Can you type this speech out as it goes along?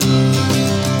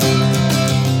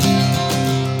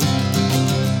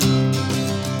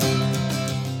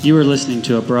You are listening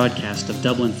to a broadcast of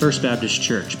Dublin First Baptist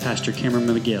Church, Pastor Cameron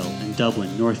McGill in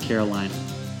Dublin, North Carolina.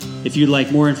 If you'd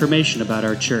like more information about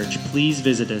our church, please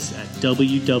visit us at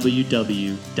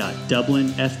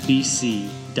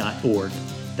www.dublinfbc.org.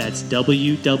 That's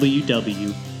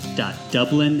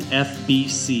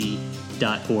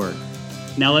www.dublinfbc.org.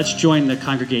 Now let's join the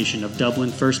congregation of Dublin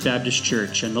First Baptist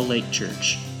Church and the Lake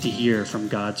Church to hear from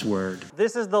God's Word.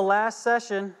 This is the last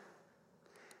session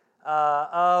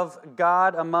of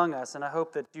God Among Us, and I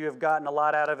hope that you have gotten a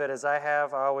lot out of it, as I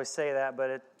have. I always say that,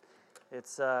 but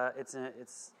it's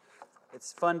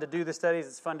fun to do the studies.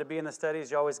 It's fun to be in the studies.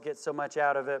 You always get so much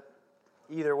out of it.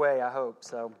 Either way, I hope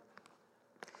so.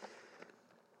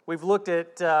 We've looked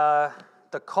at the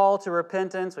call to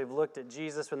repentance. We've looked at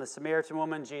Jesus and the Samaritan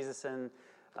woman, Jesus and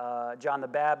John the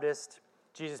Baptist.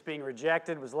 Jesus being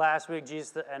rejected was last week.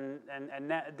 Jesus and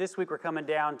this week we're coming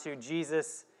down to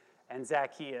Jesus and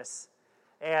Zacchaeus.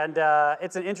 And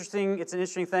it's an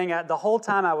interesting thing. The whole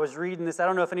time I was reading this, I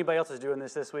don't know if anybody else is doing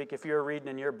this week, if you're reading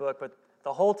in your book, but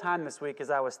the whole time this week as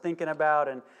I was thinking about,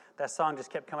 and that song just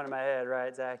kept coming to my head,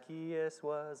 right? Zacchaeus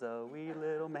was a wee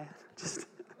little man.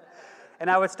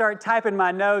 And I would start typing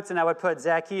my notes, and I would put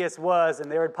Zacchaeus was, and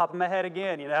they would pop in my head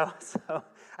again, you know. So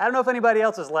I don't know if anybody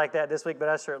else was like that this week, but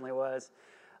I certainly was.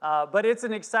 But it's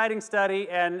an exciting study,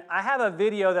 and I have a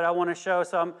video that I want to show,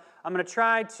 so I'm going to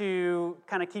try to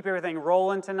kind of keep everything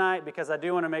rolling tonight, because I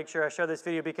do want to make sure I show this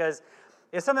video, because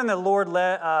it's something the Lord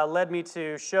led me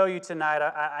to show you tonight.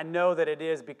 I know that it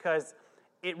is, because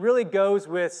it really goes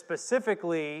with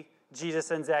specifically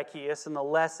Jesus and Zacchaeus and the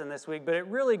lesson this week, but it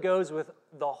really goes with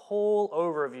the whole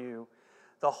overview,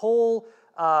 the whole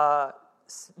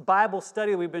Bible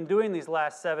study we've been doing these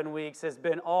last 7 weeks has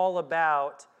been all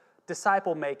about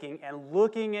disciple making and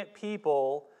looking at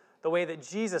people the way that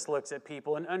Jesus looks at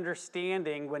people, and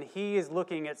understanding when he is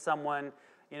looking at someone,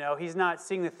 you know, he's not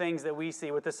seeing the things that we see.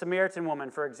 With the Samaritan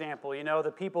woman, for example, you know, the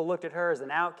people looked at her as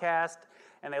an outcast,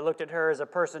 and they looked at her as a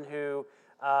person who,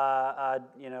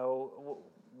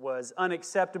 was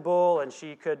unacceptable, and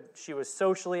she was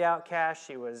socially outcast,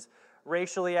 she was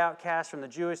racially outcast from the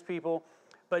Jewish people.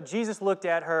 But Jesus looked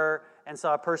at her and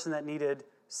saw a person that needed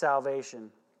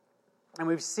salvation. And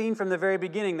we've seen from the very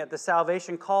beginning that the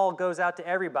salvation call goes out to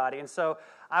everybody. And so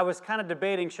I was kind of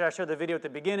debating, should I show the video at the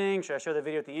beginning? Should I show the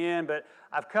video at the end? But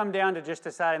I've come down to just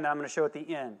deciding that I'm going to show at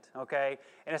the end, okay?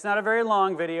 And it's not a very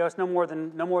long video. It's no more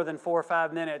than 4 or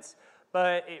 5 minutes.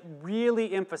 But it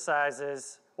really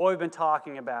emphasizes what we've been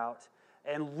talking about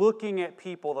and looking at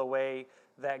people the way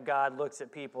that God looks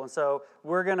at people. And so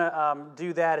we're going to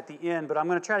do that at the end. But I'm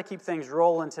going to try to keep things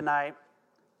rolling tonight.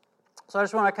 So I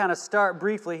just want to kind of start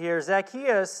briefly here.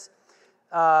 Zacchaeus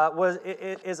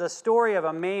is a story of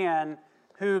a man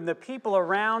whom the people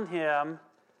around him,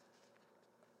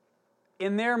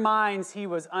 in their minds, he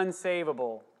was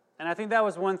unsavable. And I think that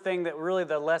was one thing that really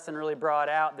the lesson really brought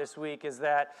out this week, is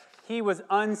that he was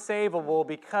unsavable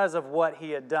because of what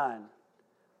he had done.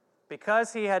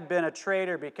 Because he had been a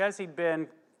traitor, because he'd been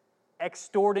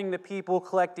extorting the people,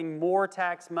 collecting more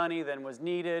tax money than was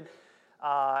needed,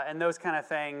 and those kind of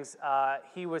things,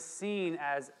 he was seen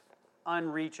as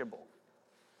unreachable,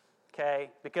 okay,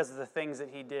 because of the things that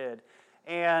he did.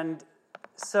 And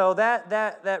so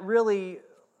that really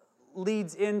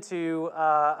leads into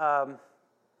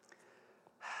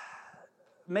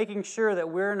making sure that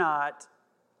we're not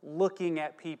looking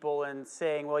at people and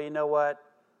saying, well, you know what,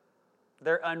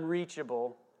 they're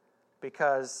unreachable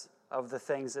because of the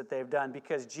things that they've done,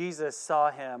 because Jesus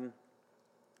saw him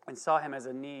and saw him as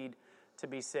a need to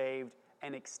be saved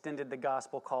and extended the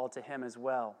gospel call to him as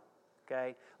well.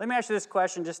 Okay? Let me ask you this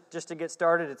question just to get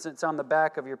started. It's on the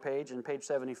back of your page, in page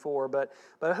 74. But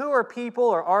who are people,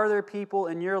 or are there people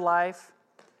in your life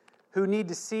who need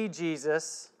to see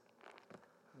Jesus,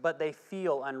 but they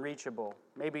feel unreachable?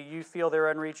 Maybe you feel they're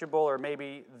unreachable, or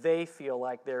maybe they feel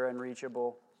like they're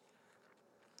unreachable.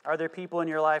 Are there people in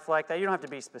your life like that? You don't have to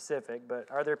be specific, but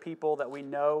are there people that we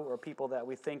know or people that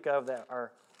we think of that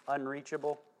are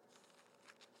unreachable?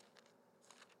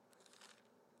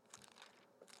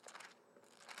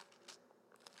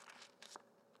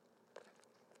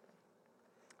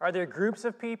 Are there groups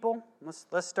of people?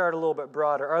 Let's start a little bit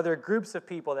broader. Are there groups of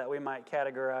people that we might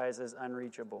categorize as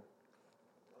unreachable?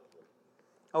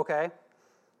 Okay.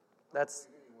 That's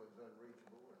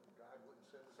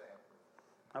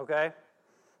okay.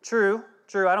 True.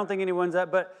 I don't think anyone's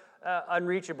that, but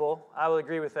unreachable. I will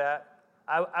agree with that.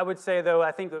 I would say, though,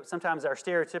 I think that sometimes our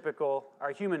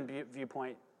human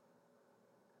viewpoint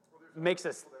makes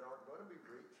us.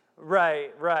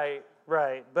 Right.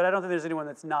 But I don't think there's anyone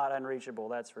that's not unreachable,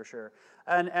 that's for sure.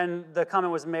 And the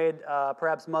comment was made,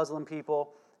 perhaps Muslim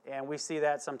people And we see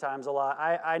that sometimes a lot.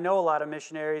 I know a lot of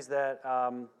missionaries that,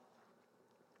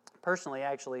 personally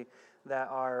actually, that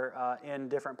are in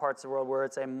different parts of the world where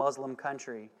it's a Muslim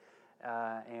country.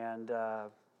 And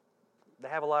they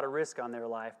have a lot of risk on their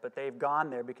life, but they've gone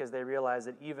there because they realize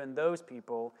that even those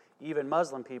people, even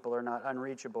Muslim people, are not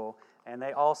unreachable, and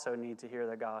they also need to hear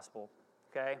the gospel.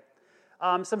 Okay?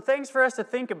 Some things for us to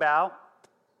think about,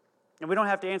 and we don't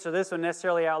have to answer this one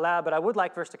necessarily out loud, but I would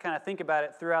like for us to kind of think about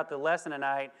it throughout the lesson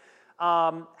tonight.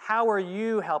 How are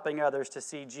you helping others to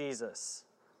see Jesus?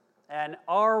 And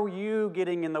are you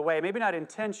getting in the way? Maybe not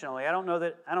intentionally. I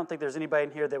don't think there's anybody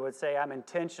in here that would say, I'm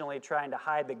intentionally trying to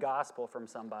hide the gospel from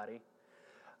somebody.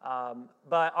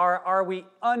 But are we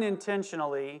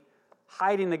unintentionally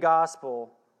hiding the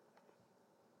gospel?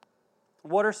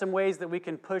 What are some ways that we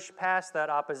can push past that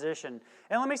opposition?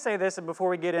 And let me say this before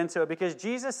we get into it, because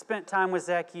Jesus spent time with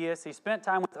Zacchaeus. He spent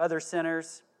time with other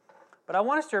sinners. But I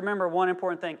want us to remember one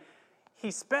important thing.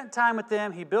 He spent time with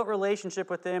them. He built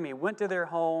relationship with them. He went to their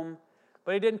home.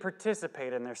 But he didn't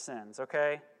participate in their sins,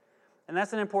 okay? And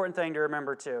that's an important thing to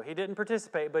remember too. He didn't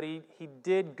participate, but he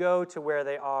did go to where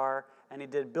they are, and he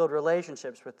did build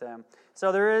relationships with them.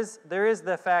 So there is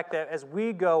the fact that as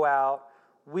we go out,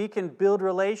 we can build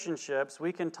relationships,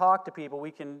 we can talk to people, we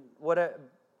can,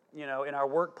 in our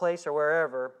workplace or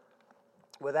wherever,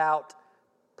 without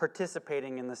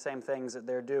participating in the same things that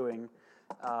they're doing,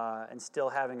 and still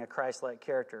having a Christ-like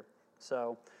character.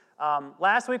 So,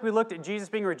 last week we looked at Jesus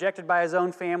being rejected by his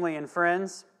own family and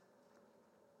friends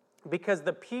because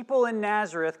the people in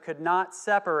Nazareth could not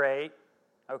separate,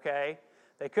 okay?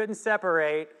 They couldn't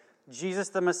separate Jesus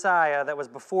the Messiah that was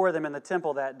before them in the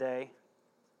temple that day,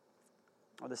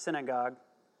 or the synagogue,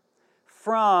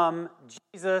 from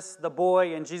Jesus the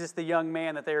boy and Jesus the young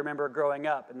man that they remember growing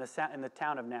up in the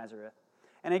town of Nazareth.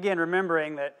 And again,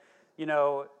 remembering that,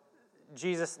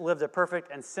 Jesus lived a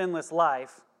perfect and sinless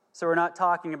life. So we're not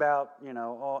talking about,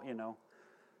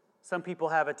 some people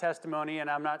have a testimony, and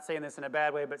I'm not saying this in a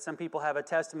bad way, but some people have a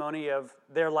testimony of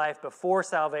their life before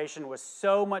salvation was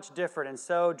so much different and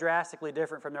so drastically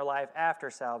different from their life after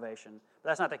salvation. But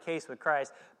that's not the case with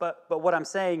Christ. But what I'm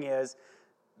saying is,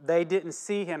 they didn't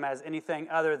see him as anything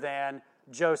other than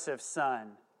Joseph's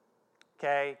son,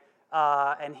 okay?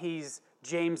 And he's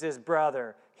James's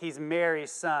brother. He's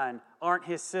Mary's son. Aren't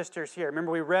his sisters here?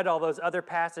 Remember, we read all those other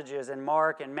passages in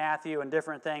Mark and Matthew and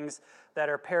different things that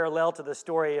are parallel to the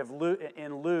story of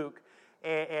Luke.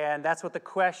 And that's what the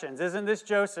questions. Isn't this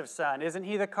Joseph's son? Isn't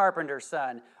he the carpenter's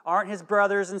son? Aren't his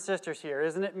brothers and sisters here?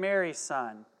 Isn't it Mary's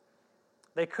son?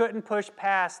 They couldn't push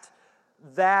past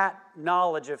that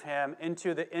knowledge of him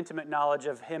into the intimate knowledge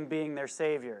of him being their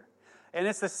Savior. And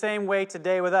it's the same way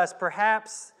today with us.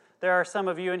 Perhaps there are some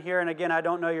of you in here, and again, I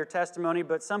don't know your testimony,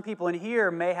 but some people in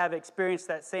here may have experienced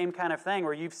that same kind of thing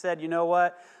where you've said, you know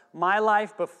what, my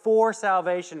life before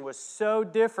salvation was so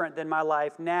different than my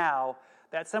life now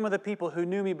that some of the people who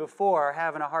knew me before are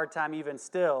having a hard time even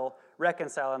still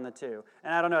reconciling the two.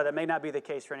 And I don't know, that may not be the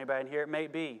case for anybody in here. It may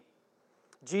be.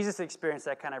 Jesus experienced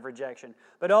that kind of rejection.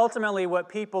 But ultimately, what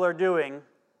people are doing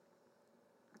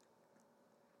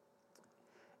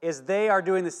is they are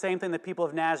doing the same thing the people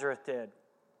of Nazareth did.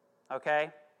 Okay?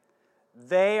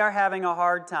 They are having a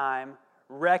hard time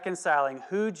reconciling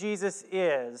who Jesus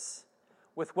is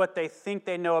with what they think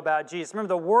they know about Jesus. Remember,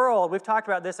 the world, we've talked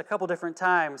about this a couple different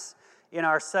times in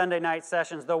our Sunday night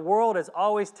sessions. The world is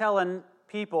always telling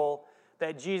people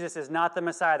that Jesus is not the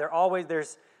Messiah.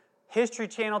 There's History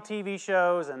Channel TV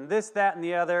shows and this, that, and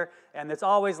the other, and it's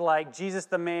always like Jesus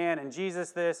the man and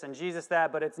Jesus this and Jesus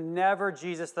that, but it's never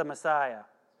Jesus the Messiah.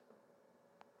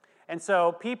 And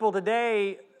so people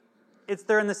today,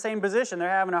 they're in the same position. They're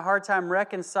having a hard time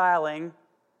reconciling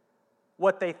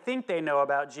what they think they know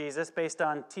about Jesus based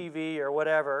on TV or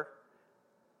whatever,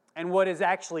 and what is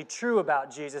actually true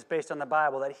about Jesus based on the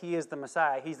Bible, that he is the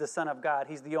Messiah, he's the Son of God,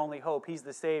 he's the only hope, he's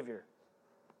the Savior.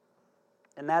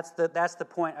 And that's the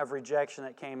point of rejection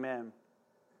that came in.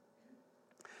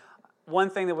 One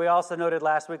thing that we also noted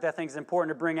last week that I think is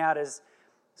important to bring out is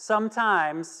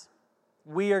sometimes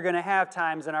we are going to have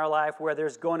times in our life where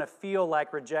there's going to feel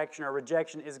like rejection, or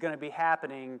rejection is going to be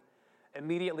happening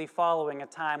immediately following a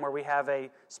time where we have a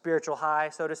spiritual high,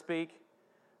 so to speak.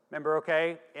 Remember,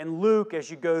 okay, in Luke,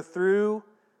 as you go through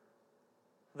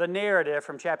the narrative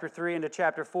from chapter 3 into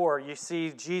chapter 4, you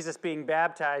see Jesus being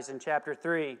baptized in chapter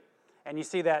 3. And you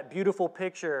see that beautiful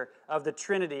picture of the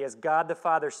Trinity as God the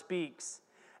Father speaks.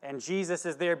 And Jesus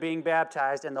is there being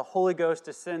baptized, and the Holy Ghost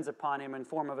descends upon him in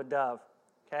form of a dove.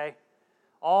 Okay?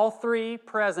 All three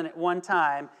present at one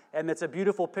time, and it's a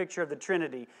beautiful picture of the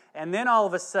Trinity. And then all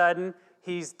of a sudden,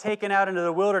 he's taken out into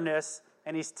the wilderness,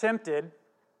 and he's tempted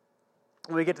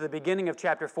when we get to the beginning of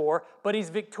chapter 4, but he's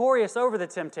victorious over the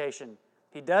temptation.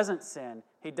 He doesn't sin.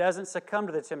 He doesn't succumb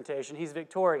to the temptation. He's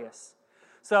victorious.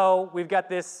 So we've got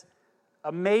this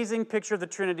amazing picture of the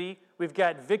Trinity. We've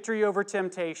got victory over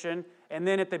temptation. And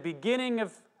then at the beginning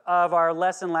of our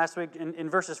lesson last week, in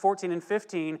verses 14 and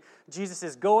 15, Jesus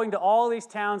is going to all these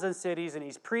towns and cities, and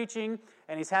he's preaching,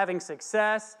 and he's having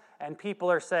success, and people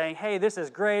are saying, hey, this is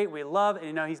great, we love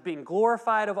it. He's being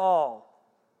glorified of all.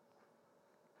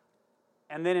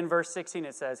 And then in verse 16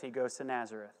 it says he goes to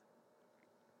Nazareth.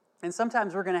 And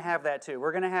sometimes we're going to have that too.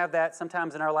 We're going to have that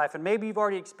sometimes in our life. And maybe you've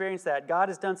already experienced that. God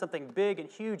has done something big and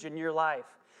huge in your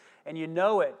life. And you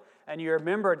know it. And you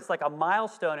remember it's like a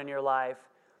milestone in your life.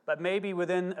 But maybe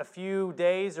within a few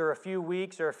days or a few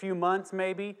weeks or a few months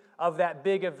maybe of that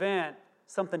big event,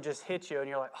 something just hits you and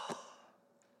you're like, oh.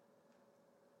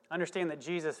 Understand that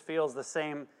Jesus feels the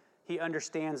same. He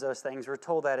understands those things. We're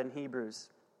told that in Hebrews.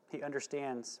 He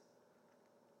understands.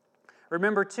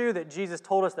 Remember, too, that Jesus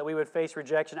told us that we would face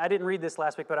rejection. I didn't read this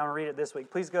last week, but I'm going to read it this week.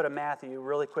 Please go to Matthew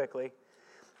really quickly.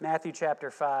 Matthew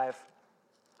chapter 5.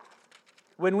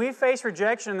 When we face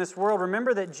rejection in this world,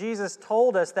 remember that Jesus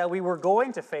told us that we were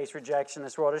going to face rejection in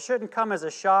this world. It shouldn't come as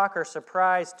a shock or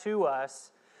surprise to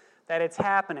us that it's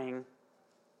happening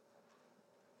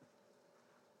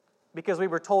because we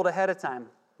were told ahead of time.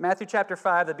 Matthew chapter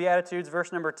 5, the Beatitudes,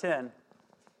 verse number 10.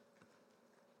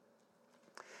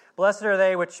 Blessed are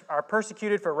they which are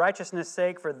persecuted for righteousness'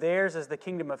 sake, for theirs is the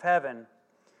kingdom of heaven.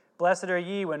 Blessed are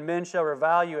ye when men shall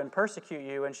revile you and persecute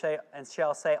you, and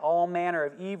shall say all manner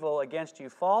of evil against you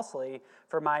falsely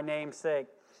for my name's sake.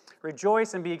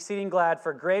 Rejoice and be exceeding glad,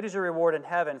 for great is your reward in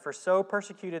heaven, for so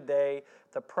persecuted they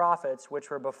the prophets which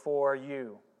were before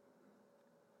you.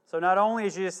 So not only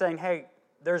is Jesus saying, hey,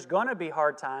 there's going to be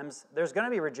hard times, there's going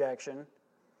to be rejection.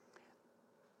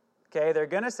 Okay, they're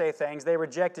going to say things. They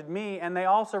rejected me, and they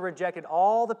also rejected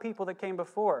all the people that came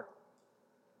before.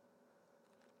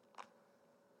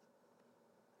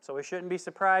 So we shouldn't be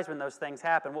surprised when those things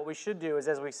happen. What we should do is,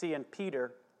 as we see in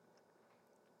Peter,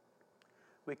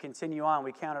 we continue on.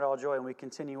 We count it all joy, and we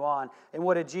continue on. And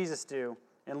what did Jesus do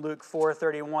in Luke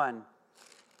 4:31?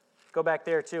 Go back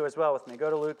there, too, as well with me. Go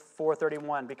to Luke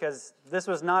 4:31, because this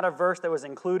was not a verse that was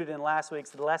included in last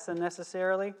week's lesson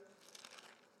necessarily.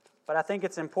 But I think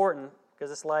it's important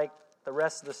because it's like the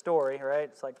rest of the story, right?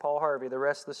 It's like Paul Harvey, the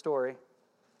rest of the story.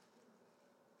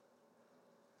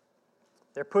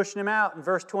 They're pushing him out. In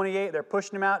verse 28, they're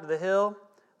pushing him out to the hill.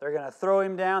 They're going to throw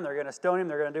him down. They're going to stone him.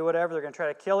 They're going to do whatever. They're going to try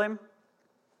to kill him.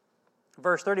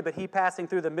 Verse 30, but he passing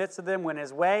through the midst of them went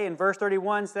his way. And verse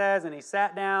 31 says, and he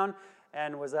sat down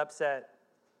and was upset.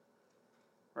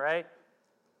 Right?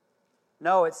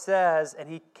 No, it says, and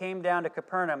he came down to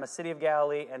Capernaum, a city of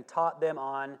Galilee, and taught them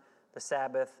on the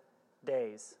Sabbath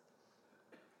days.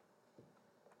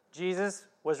 Jesus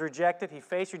was rejected. He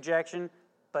faced rejection,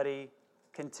 but he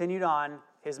continued on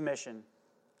his mission.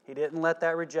 He didn't let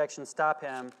that rejection stop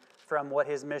him from what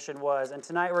his mission was. And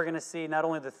tonight we're going to see not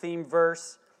only the theme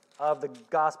verse of the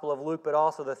Gospel of Luke, but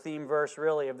also the theme verse,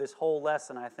 really, of this whole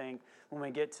lesson, I think, when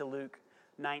we get to Luke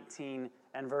 19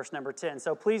 and verse number 10.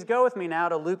 So please go with me now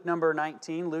to Luke number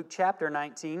 19, Luke chapter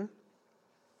 19.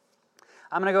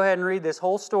 I'm going to go ahead and read this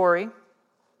whole story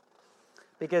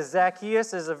because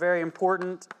Zacchaeus is a very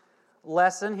important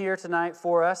lesson here tonight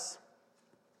for us.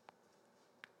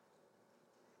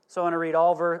 So I want to read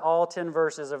all 10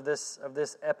 verses of this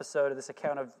episode, of this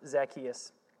account of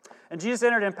Zacchaeus. And Jesus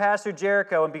entered and passed through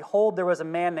Jericho, and behold, there was a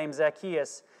man named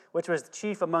Zacchaeus, which was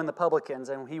chief among the publicans,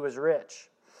 and he was rich.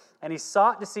 And he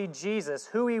sought to see Jesus,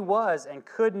 who he was, and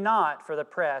could not for the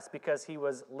press, because he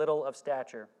was little of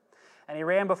stature. And he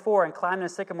ran before and climbed in a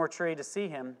sycamore tree to see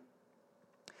him,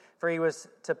 for he was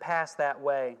to pass that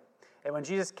way. And when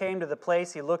Jesus came to the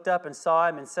place, he looked up and saw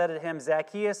him and said to him,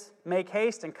 Zacchaeus, make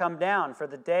haste and come down, for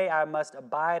the day I must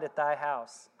abide at thy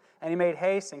house. And he made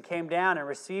haste and came down and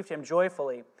received him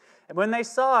joyfully. And when they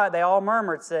saw it, they all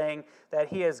murmured, saying that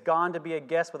he has gone to be a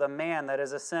guest with a man that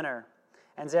is a sinner.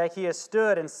 And Zacchaeus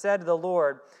stood and said to the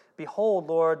Lord, Behold,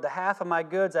 Lord, the half of my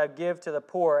goods I give to the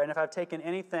poor, and if I've taken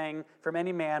anything from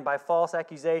any man by false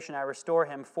accusation, I restore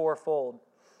him fourfold.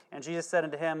 And Jesus said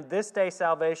unto him, This day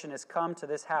salvation is come to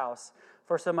this house,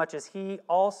 for so much as he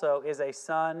also is a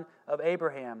son of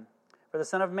Abraham. For the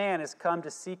Son of Man is come to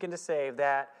seek and to save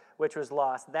that which was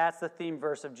lost. That's the theme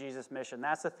verse of Jesus' mission.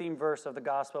 That's the theme verse of the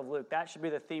Gospel of Luke. That should be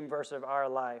the theme verse of our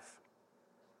life.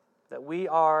 That we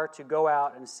are to go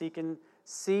out and seek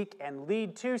and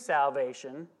lead to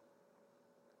salvation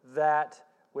that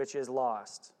which is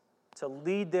lost. To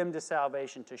lead them to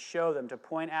salvation, to show them, to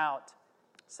point out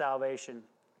salvation.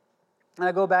 And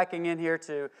I go back again here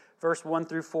to verse 1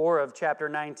 through 4 of chapter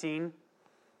 19.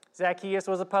 Zacchaeus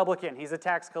was a publican. He's a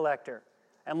tax collector.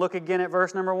 And look again at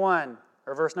verse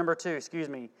number 2, excuse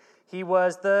me. He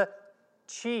was the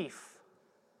chief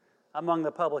among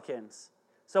the publicans.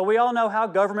 So we all know how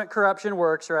government corruption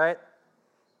works, right?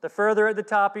 The further at the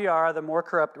top you are, the more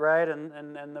corrupt, right?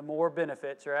 And the more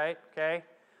benefits, right? Okay?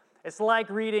 It's like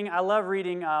reading, I love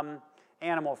reading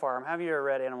Animal Farm. Have you ever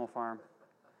read Animal Farm?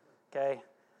 Okay?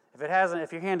 If it hasn't,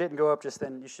 if your hand didn't go up just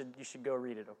then, you should go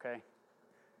read it, okay?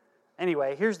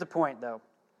 Anyway, here's the point though.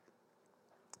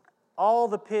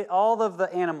 All of the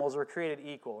animals were created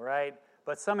equal, right?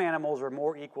 But some animals were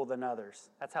more equal than others.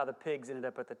 That's how the pigs ended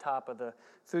up at the top of the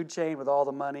food chain with all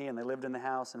the money, and they lived in the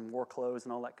house and wore clothes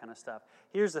and all that kind of stuff.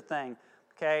 Here's the thing,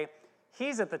 okay?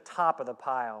 He's at the top of the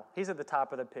pile. He's at the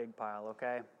top of the pig pile,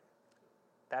 okay?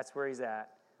 That's where he's at.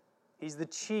 He's the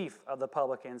chief of the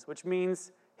publicans, which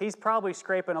means he's probably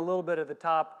scraping a little bit of the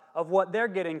top of what they're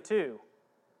getting too.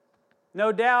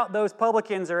 No doubt those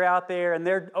publicans are out there and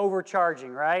they're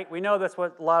overcharging, right? We know that's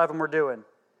what a lot of them were doing.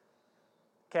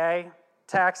 Okay?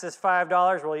 Tax is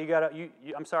 $5. Well,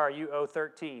 you owe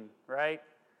 13, right?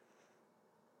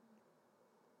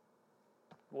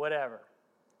 Whatever.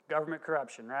 Government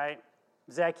corruption, right?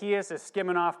 Zacchaeus is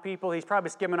skimming off people. He's probably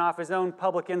skimming off his own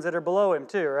publicans that are below him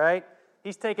too, right?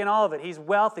 He's taking all of it. He's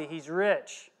wealthy. He's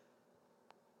rich.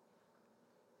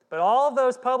 But all of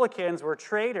those publicans were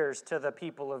traitors to the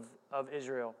people of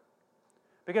Israel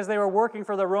because they were working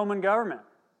for the Roman government.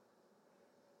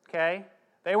 Okay?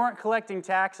 They weren't collecting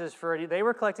taxes they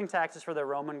were collecting taxes for the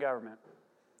Roman government.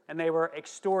 And they were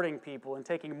extorting people and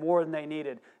taking more than they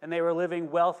needed. And they were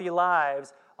living wealthy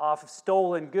lives off of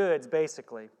stolen goods,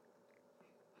 basically.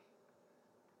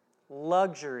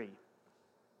 Luxury.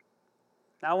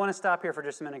 Now, I want to stop here for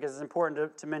just a minute because it's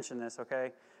important to mention this,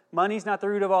 okay? Money's not the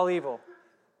root of all evil.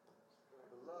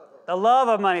 The love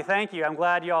of money, thank you. I'm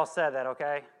glad you all said that,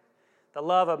 okay? The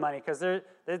love of money, because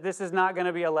this is not going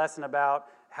to be a lesson about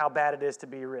how bad it is to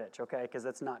be rich, okay? Because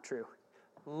that's not true.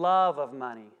 Love of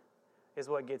money is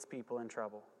what gets people in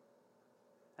trouble.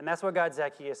 And that's what got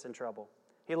Zacchaeus in trouble.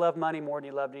 He loved money more than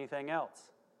he loved anything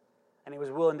else. And he was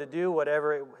willing to do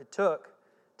whatever it took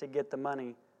to get the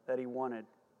money that he wanted.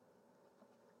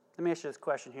 Let me ask you this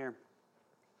question here.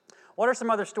 What are some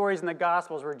other stories in the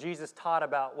Gospels where Jesus taught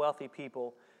about wealthy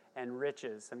people and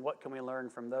riches, and what can we learn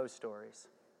from those stories?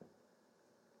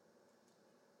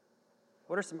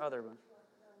 What are some other ones?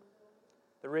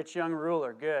 The rich young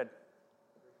ruler, good.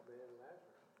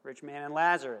 Rich man and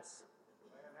Lazarus.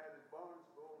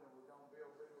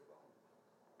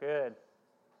 Good.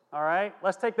 All right,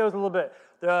 let's take those a little bit.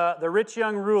 The rich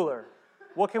young ruler.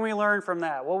 What can we learn from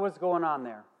that? What was going on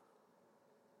there?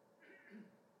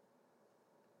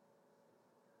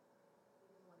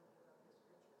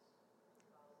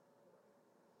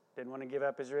 Didn't want to give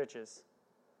up his riches.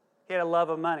 He had a love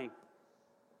of money.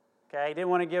 Okay, he didn't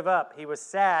want to give up. He was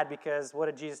sad because what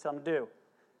did Jesus tell him to do?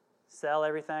 Sell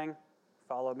everything,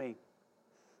 follow me.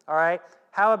 All right,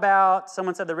 how about,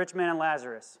 someone said the rich man and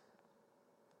Lazarus.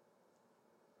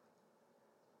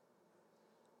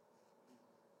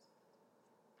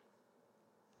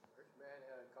 Rich man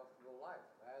had a comfortable life.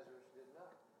 Lazarus did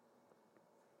not.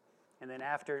 And then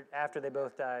after they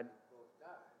both died.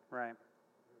 Right.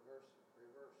 Reverse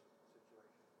situation.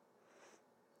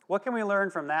 What can we learn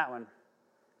from that one?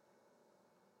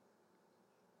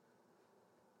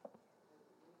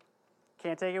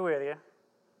 Can't take it with you.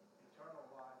 Eternal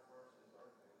life versus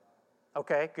earthly life.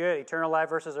 Okay, good. Eternal life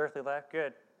versus earthly life.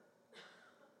 Good.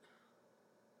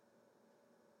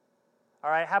 All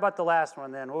right, how about the last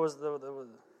one then? What was the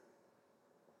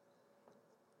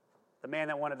man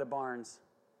that wanted the barns?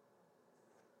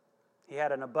 He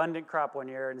had an abundant crop one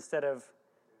year, and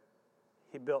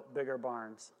he built bigger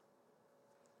barns.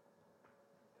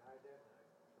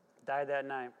 Died that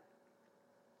night.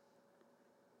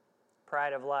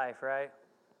 Pride of life, right?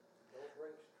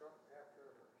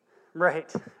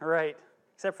 Right.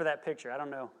 Except for that picture. I don't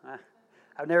know.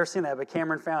 I've never seen that, but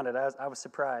Cameron found it. I was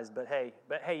surprised. But hey,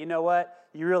 you know what?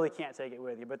 You really can't take it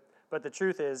with you. But the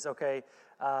truth is, okay,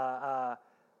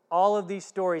 all of these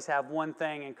stories have one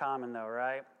thing in common, though,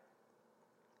 right?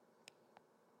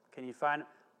 Can you find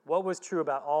what was true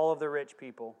about all of the rich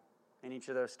people in each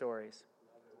of those stories?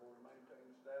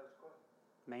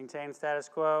 Maintain status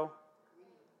quo.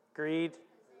 Greed.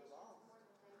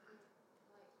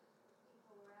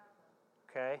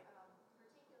 Okay.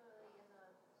 Particularly in the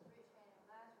rich man and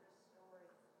Lazarus story,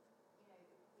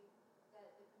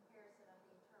 the comparison of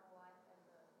the eternal life and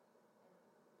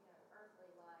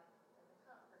earthly life and the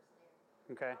comforts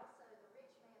there. Okay. Also, the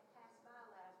rich man passed by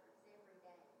Lazarus every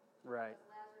day. Right.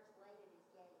 Because Lazarus laid at his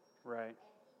gate. Right.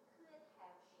 And he could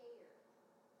have shared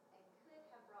and could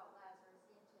have brought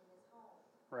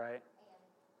Right.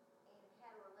 and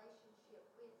had a relationship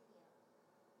with him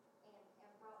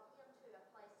and brought him to a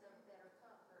place of better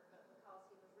comfort, but because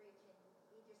he was rich and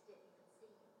he just didn't even see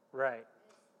him. Right.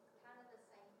 And it's kind of the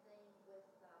same thing with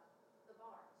the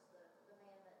barns, the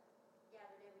man that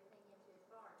gathered everything into his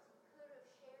barns. He could have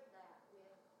shared that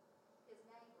with his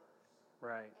neighbors,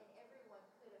 Right. and everyone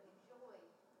could have enjoyed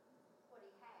what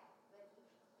he had, but he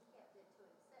kept it to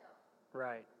himself,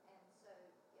 Right. and so it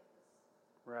was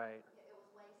Right. it was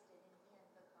wasted in the end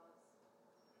because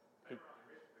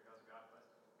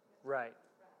Right.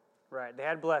 Right. They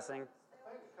had blessing. I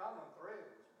think the common thread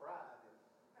was pride.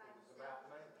 It was about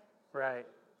me. Right.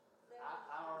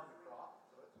 I earned the crop,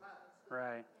 so it's mine.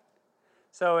 Right.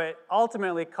 So it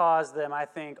ultimately caused them, I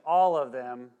think, all of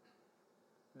them,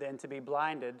 then to be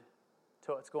blinded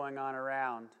to what's going on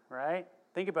around, right?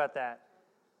 Think about that.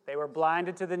 They were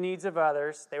blinded to the needs of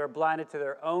others. They were blinded to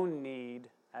their own need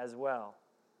as well.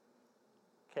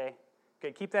 Okay?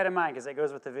 Good. Keep that in mind because that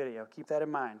goes with the video. Keep that in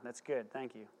mind. That's good.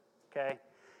 Thank you. Okay?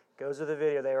 Goes with the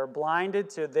video. They were blinded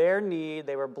to their need.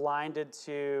 They were blinded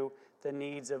to the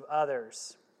needs of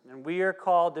others. And we are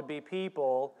called to be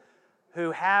people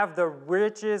who have the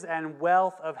riches and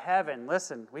wealth of heaven.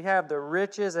 Listen, we have the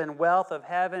riches and wealth of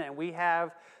heaven, and we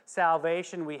have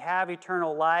salvation. We have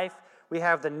eternal life. We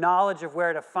have the knowledge of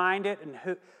where to find it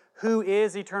and who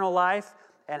is eternal life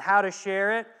and how to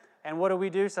share it. And what do we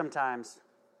do sometimes?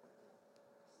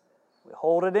 We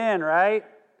hold it in, right?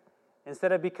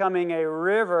 Instead of becoming a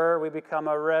river, we become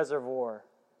a reservoir.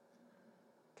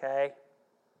 Okay?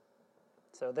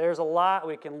 So there's a lot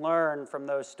we can learn from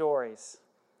those stories.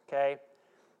 Okay?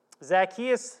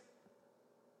 Zacchaeus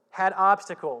had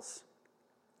obstacles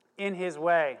in his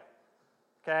way.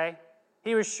 Okay?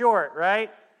 He was short,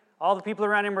 right? All the people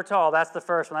around him were tall. That's the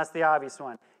first one. That's the obvious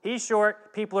one. He's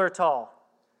short. People are tall.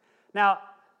 Now,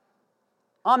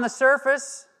 on the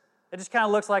surface, it just kind of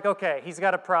looks like, okay, he's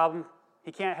got a problem.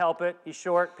 He can't help it. He's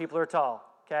short. People are tall.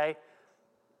 Okay?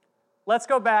 Let's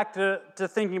go back to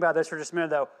thinking about this for just a minute,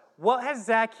 though. What has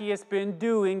Zacchaeus been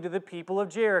doing to the people of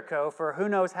Jericho for who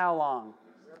knows how long?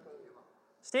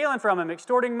 Stealing from him,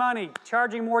 extorting money,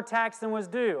 charging more tax than was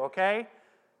due, okay?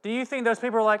 Do you think those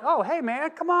people are like, oh, hey, man,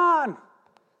 come on.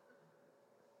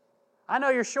 I know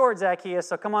you're short, Zacchaeus,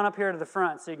 so come on up here to the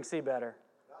front so you can see better.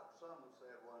 Dr. Summers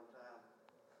said one time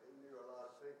he knew a lot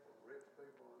of people, rich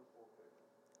people and poor people.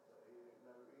 But he didn't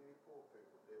know any poor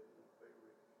people didn't be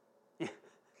rich.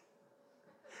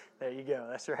 There you go,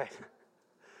 that's right.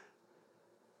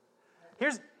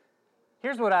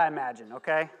 Here's what I imagine,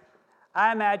 okay?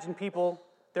 I imagine people,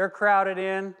 they're crowded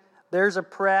in, there's a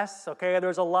press, okay?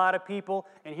 There's a lot of people,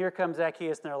 and here comes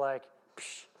Zacchaeus, and they're like,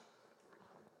 psh.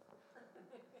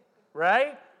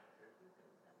 Right?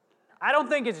 I don't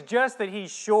think it's just that he's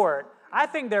short. I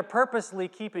think they're purposely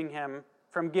keeping him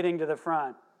from getting to the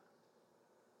front.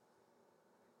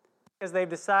 Because they've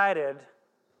decided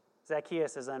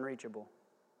Zacchaeus is unreachable.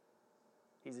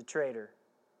 He's a traitor.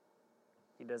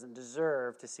 He doesn't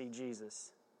deserve to see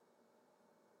Jesus.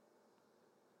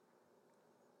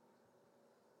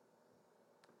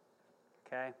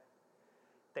 Okay?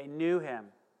 They knew him.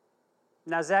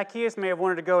 Now, Zacchaeus may have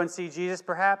wanted to go and see Jesus,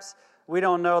 perhaps. We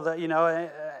don't know that,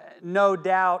 no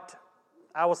doubt,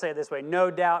 I will say it this way,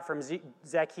 no doubt from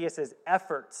Zacchaeus'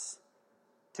 efforts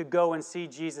to go and see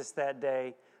Jesus that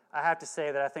day, I have to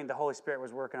say that I think the Holy Spirit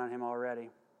was working on him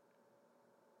already.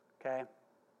 Okay?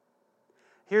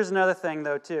 Here's another thing,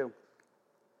 though, too.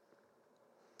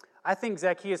 I think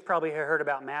Zacchaeus probably had heard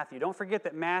about Matthew. Don't forget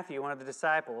that Matthew, one of the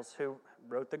disciples who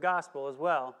wrote the gospel as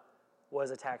well, was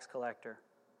a tax collector.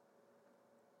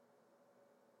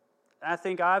 And I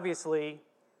think, obviously,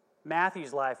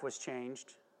 Matthew's life was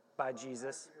changed by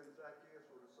Jesus. Matthew and Zacchaeus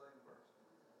were the same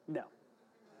person.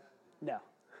 No.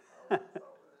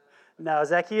 No,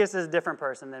 Zacchaeus is a different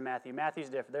person than Matthew. Matthew's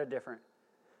different. They're different.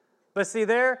 But see,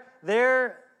 they're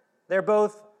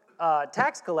both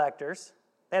tax collectors.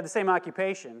 They had the same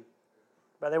occupation,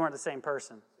 but they weren't the same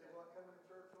person.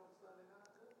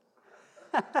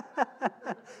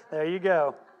 There you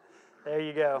go. There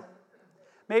you go.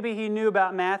 Maybe he knew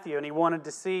about Matthew and he wanted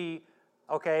to see,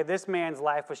 okay, this man's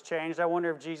life was changed. I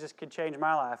wonder if Jesus could change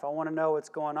my life. I want to know what's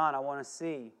going on. I want to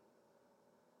see.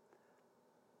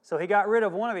 So he got rid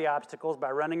of one of the obstacles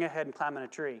by running ahead and climbing a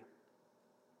tree.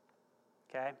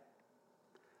 Okay?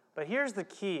 But here's the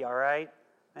key, all right?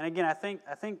 And again, I think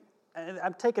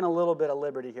I'm taking a little bit of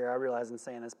liberty here, I realize in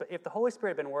saying this, but if the Holy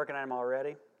Spirit had been working on him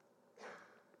already,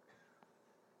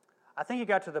 I think he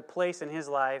got to the place in his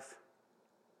life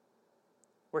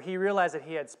where he realized that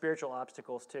he had spiritual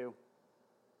obstacles too.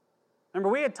 Remember,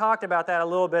 we had talked about that a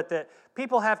little bit, that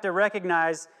people have to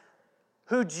recognize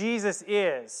who Jesus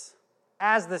is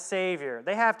as the Savior.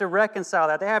 They have to reconcile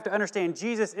that. They have to understand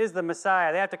Jesus is the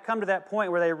Messiah. They have to come to that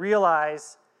point where they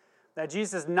realize that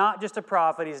Jesus is not just a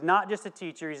prophet. He's not just a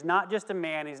teacher. He's not just a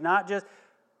man.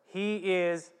 He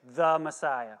is the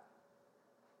Messiah.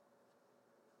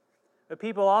 But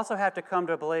people also have to come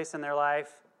to a place in their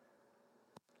life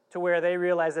to where they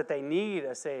realize that they need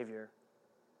a Savior.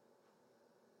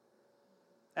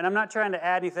 And I'm not trying to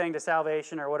add anything to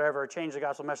salvation or whatever, or change the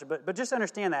gospel message, but just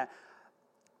understand that.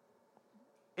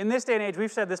 In this day and age,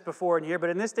 we've said this before in here, but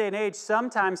in this day and age,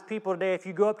 sometimes people today, if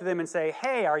you go up to them and say,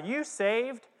 hey, are you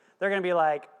saved? They're going to be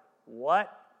like, what?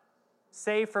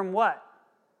 Saved from what?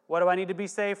 What do I need to be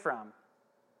saved from?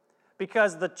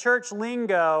 Because the church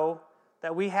lingo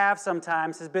that we have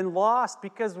sometimes has been lost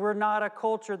because we're not a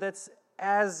culture that's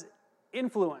as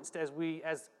influenced as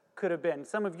could have been.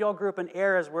 Some of y'all grew up in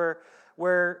eras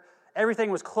where everything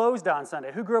was closed on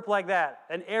Sunday. Who grew up like that?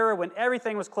 An era when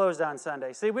everything was closed on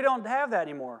Sunday. See, we don't have that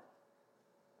anymore.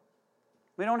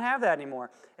 We don't have that anymore.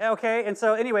 Okay, and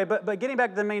so anyway, but getting back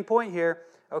to the main point here,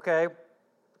 okay,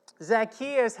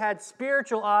 Zacchaeus had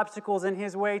spiritual obstacles in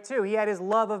his way too. He had his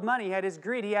love of money, he had his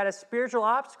greed, he had a spiritual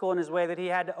obstacle in his way that he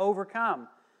had to overcome.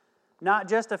 Not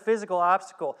just a physical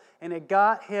obstacle. And it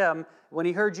got him, when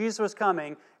he heard Jesus was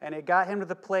coming, and it got him to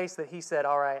the place that he said,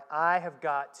 all right, I have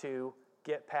got to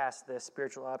get past this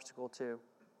spiritual obstacle too.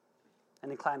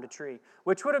 And he climbed a tree,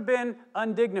 which would have been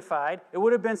undignified. It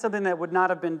would have been something that would not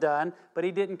have been done, but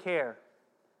he didn't care.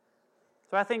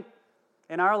 So I think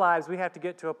in our lives, we have to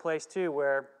get to a place too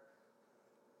where,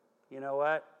 you know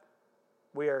what?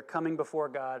 We are coming before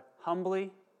God humbly,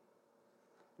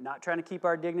 not trying to keep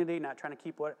our dignity, not trying to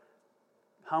keep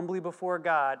humbly before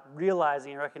God,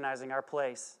 realizing and recognizing our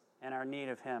place and our need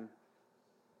of Him.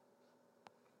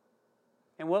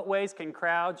 In what ways can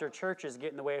crowds or churches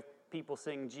get in the way of people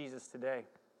seeing Jesus today?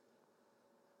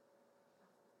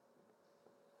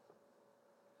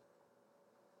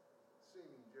 Seeming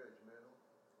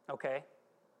judgmental. Okay.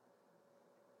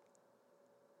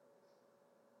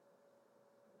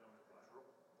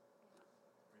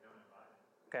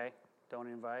 Okay, don't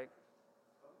invite.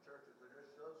 Some churches are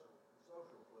just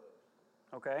social clubs.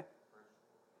 Okay.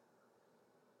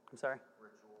 I'm sorry?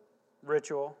 Ritual.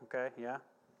 Ritual, okay, yeah.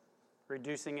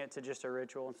 Reducing it to just a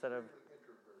ritual instead of...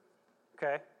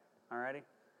 Okay, all righty.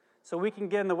 So we can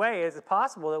get in the way. Is it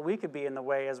possible that we could be in the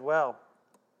way as well?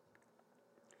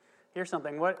 Here's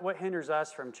something. What hinders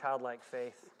us from childlike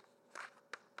faith?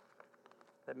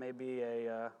 That may be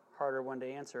a harder one to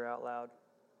answer out loud.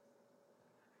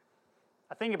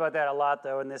 I think about that a lot,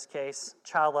 though, in this case,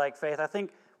 childlike faith.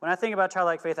 When I think about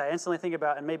childlike faith, I instantly think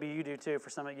about, and maybe you do too for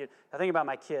some of you, I think about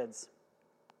my kids.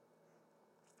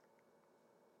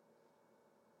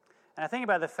 And I think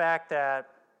about the fact that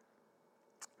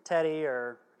Teddy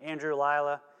or Andrew,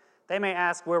 Lila, they may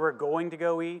ask where we're going to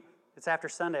go eat. It's after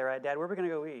Sunday, right, Dad? Where are we going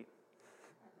to go eat?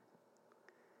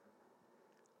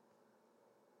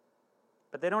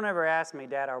 But they don't ever ask me,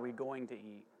 Dad, are we going to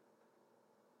eat?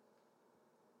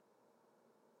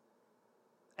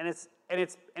 And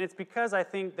it's because I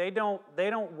think they don't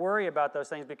worry about those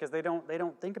things because they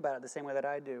don't think about it the same way that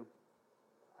I do.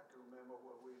 I can remember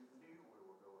what we knew we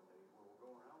were going to eat. We were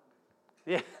going home.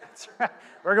 Yeah, that's right.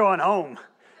 We're going home.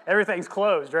 Everything's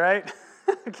closed, right?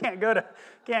 Can't go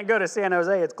to San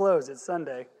Jose. It's closed. It's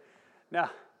Sunday. No.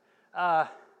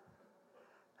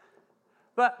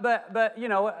 But you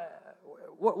know,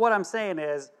 what I'm saying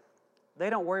is they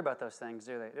don't worry about those things,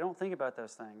 do they? They don't think about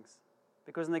those things.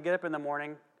 Because when they get up in the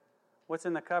morning, what's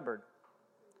in the cupboard?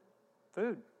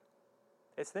 Food.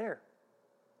 It's there.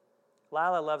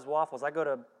 Lila loves waffles. I go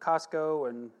to Costco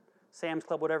and Sam's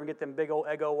Club, whatever, and get them big old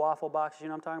Eggo waffle boxes, you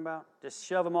know what I'm talking about? Just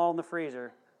shove them all in the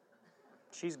freezer.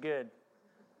 She's good.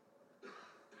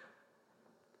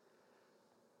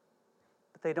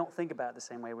 But they don't think about it the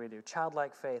same way we do.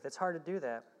 Childlike faith. It's hard to do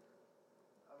that.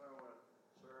 I remember when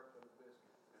syrup and biscuit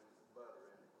and butter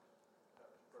in it. That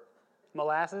was perfect.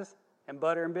 Molasses and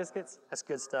butter and biscuits? That's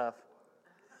good stuff.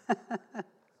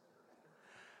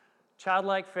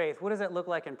 Childlike faith. What does that look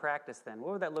like in practice then?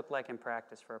 What would that look like in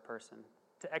practice for a person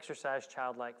to exercise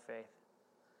childlike faith?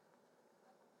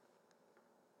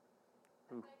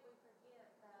 I think we forget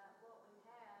that what we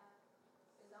have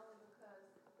is only because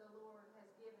the Lord has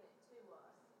given it to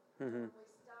us. Mm-hmm. When we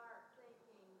start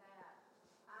thinking that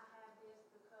I have this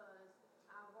because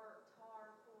I worked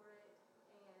hard for it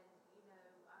and,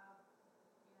 I,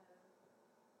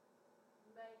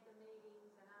 made the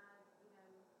meetings and I,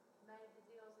 made the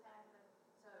deals happen,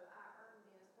 so I earned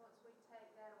this. Once we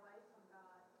take that away from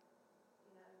God,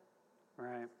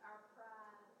 Right. our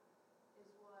pride is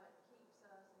what keeps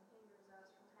us and hinders us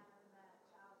from having that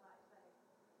childlike faith.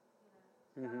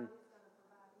 Mm-hmm. God is going to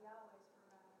provide. He always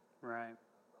provides. Right.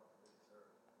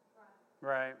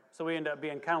 Right. Right. So we end up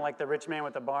being kind of like the rich man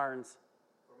with the barns.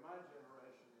 For my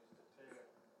generation is to tell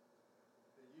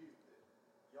the youth that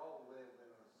y'all live in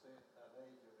an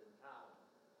age of entitlement,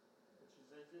 which is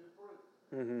easy to prove.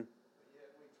 Mm-hmm. But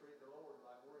yet we treat the Lord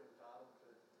like we're entitled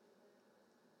to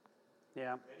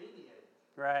Yeah. at any age.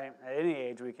 Right. At any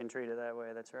age, we can treat it that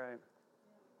way. That's right.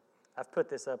 I've put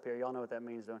this up here. Y'all know what that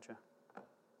means, don't you?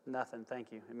 Nothing.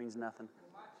 Thank you. It means nothing.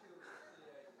 When my children see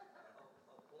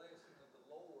a blessing of the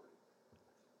Lord,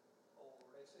 or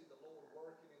they see the Lord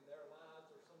working in their lives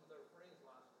or some of their friends'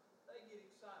 lives, they get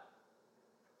excited.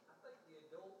 I think the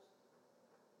adults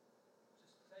just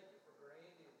take it for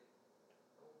granted and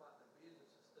go about their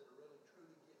business instead of really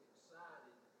truly getting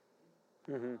excited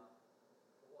Mm-hmm.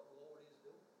 for what the Lord is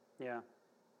doing. Yeah.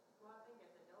 Well, I think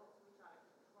as adults, we try to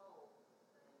control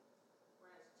things,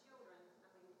 whereas children, I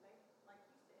mean, they, like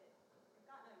you said, they've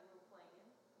got no real plan.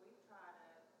 We try to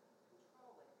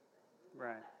control everything. We want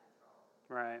Right. that control.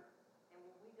 Right. And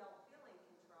when we don't feel in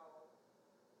control,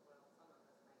 well, some of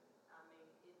us maybe, I mean,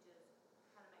 it just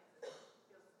kind of makes us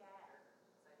feel scattered,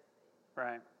 so to speak.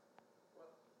 Right.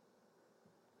 Well,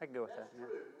 I can go with that. that's Yeah.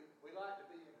 true. We like to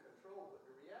be in control, but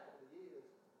the reality is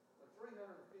when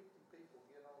 350 people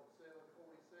get on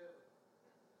 747,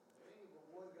 there ain't but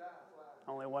one guy flying.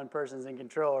 Only one person's in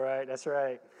control, right? That's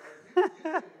right. You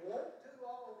can want to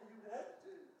all you want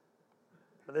to.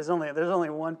 But there's only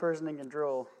one person in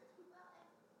control.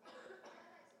 Well, and that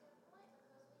makes a good point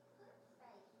because we put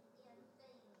faith in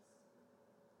things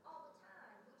all the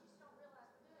time. We just don't realize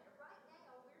we're doing it. Right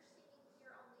now, we're sitting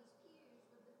here on these pews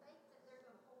with the faith that they're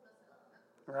going to hold us up.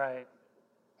 Right.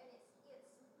 And it's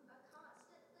a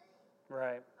constant thing.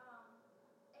 Right.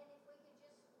 And if we could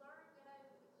just learn,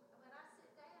 when I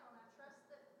sit down, I trust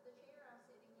that the chair I'm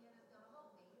sitting in is going to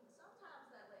hold me. And sometimes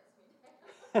that lets me down.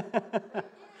 It did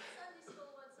in Sunday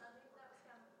school one Sunday. That was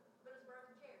kind of, but it was a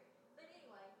broken chair. But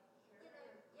anyway,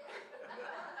 yeah.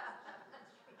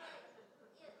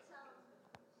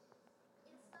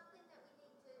 It's something that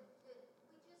we need to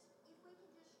if we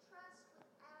can just trust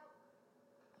without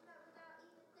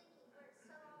even thinking, where it's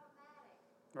so automatic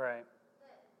Right.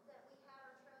 that we have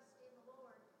our trust in the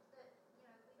Lord, that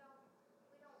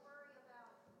we don't worry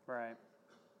about, Right.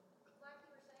 like you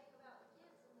were saying about the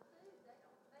kids and the food.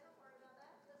 They don't worry about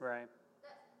that. Right.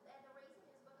 And the reason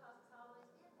is because it's always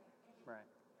been there. And Right.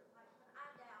 like when I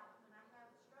doubt, when I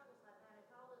have struggles like that, if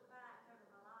I look back over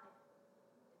my life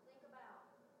and think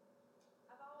about,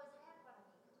 I've always had what I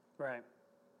needed. Right.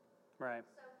 Right.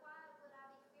 So why would I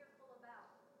be fearful about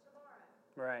tomorrow?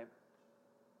 Right.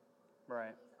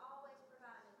 Right. He's always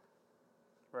provided.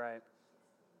 Right.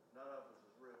 None of us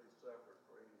has really suffered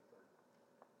for anything,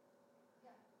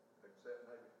 Yeah. except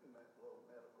maybe a little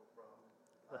medical problem.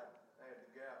 I had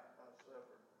the gout, I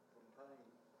suffered from pain.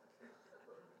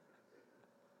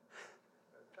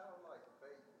 A child like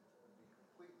faith would be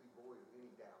completely void of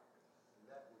any doubt, and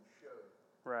that would show,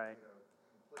 Right.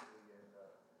 completely, and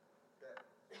that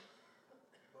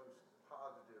most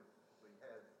positively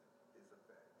has its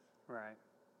effects. Right.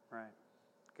 Right.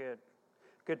 Good.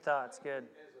 Good thoughts. Good.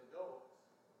 As adults,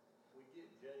 we get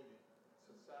jaded.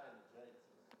 Society jades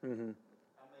us. Mm-hmm.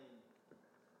 I mean,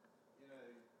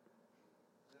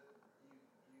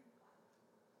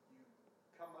 you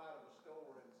come out of a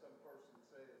store and some person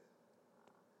says,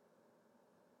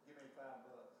 "Give me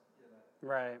 $5,"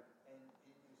 Right. and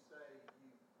you say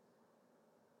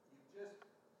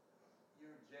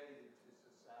you're jaded to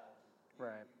society.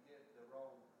 Right. You get the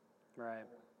wrong Right.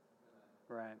 point.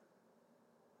 Right.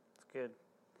 It's good.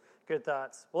 Good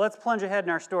thoughts. Well, let's plunge ahead in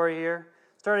our story here,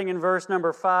 starting in verse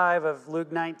number 5 of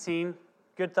Luke 19.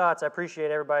 Good thoughts. I appreciate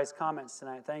everybody's comments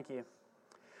tonight. Thank you. It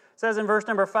says in verse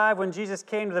number 5, when Jesus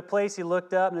came to the place, he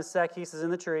looked up, and Zacchaeus is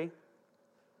in the tree,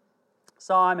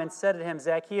 saw him, and said to him,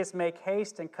 Zacchaeus, make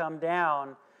haste and come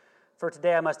down, for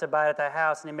today I must abide at thy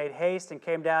house. And he made haste and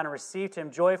came down and received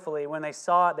him joyfully. When they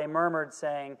saw it, they murmured,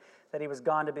 saying that he was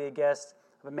gone to be a guest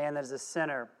of a man that is a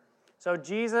sinner. So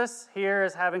Jesus here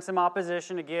is having some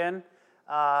opposition again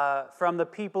from the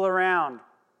people around.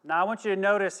 Now I want you to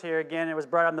notice here again, it was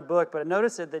brought out in the book, but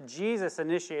notice it that Jesus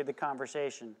initiated the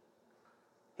conversation.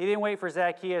 He didn't wait for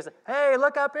Zacchaeus. Hey,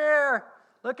 look up here.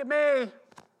 Look at me.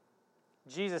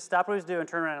 Jesus stopped what he was doing,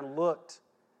 turned around and looked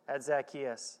at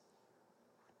Zacchaeus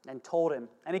and told him.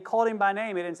 And he called him by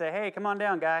name. He didn't say, hey, come on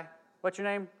down, guy. What's your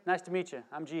name? Nice to meet you.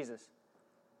 I'm Jesus.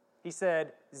 He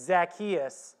said,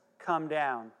 Zacchaeus, come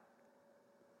down.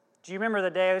 Do you remember the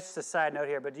day, this is just a side note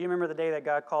here, but do you remember the day that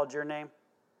God called your name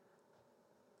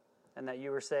and that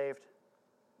you were saved?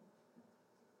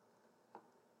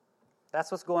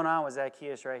 That's what's going on with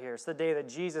Zacchaeus right here. It's the day that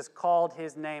Jesus called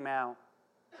his name out.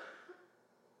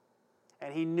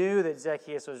 And he knew that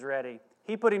Zacchaeus was ready.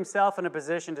 He put himself in a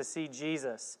position to see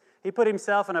Jesus. He put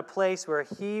himself in a place where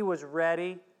he was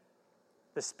ready.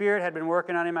 The Spirit had been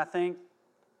working on him, I think,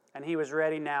 and he was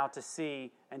ready now to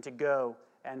see and to go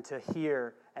and to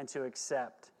hear and to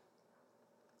accept.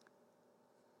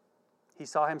 He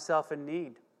saw himself in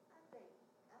need.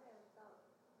 I never thought,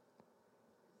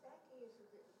 Zacchaeus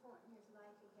was at the point in his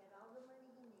life he had all the money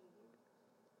he needed,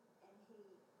 and his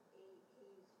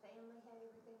family had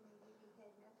everything they needed. He had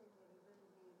nothing that he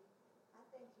really needed. I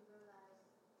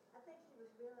think he was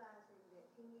realizing that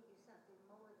he needed something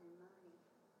more than money,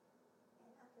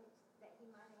 and I think that he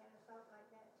might have had a thought like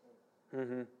that too.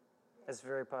 Mm-hmm. It's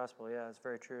very possible. Yeah, it's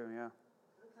very true. Yeah.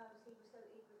 Because he was so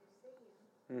eager to see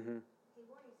him. Mm-hmm. He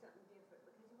wanted something different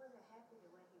because he wasn't happy the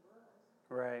way he was.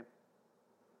 Right.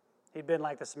 He'd been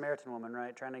like the Samaritan woman,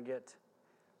 right? Trying to get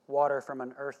water from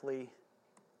an earthly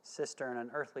cistern,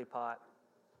 an earthly pot.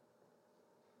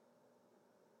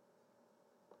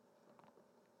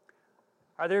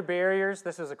 Are there barriers?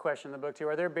 This was a question in the book too.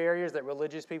 Are there barriers that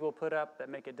religious people put up that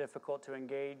make it difficult to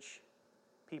engage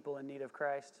people in need of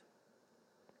Christ?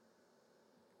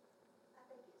 I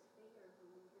think it's fear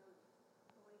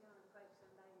when we don't approach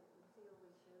somebody that we feel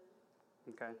we should.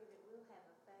 Okay. Fear that we'll have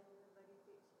a failure, but if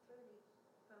it's truly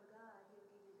from God, He'll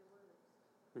give you the words.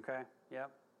 Okay. Yep.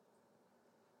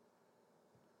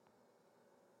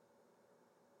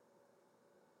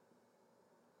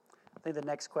 I think the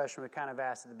next question we kind of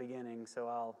asked at the beginning, so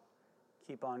I'll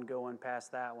keep on going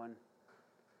past that one.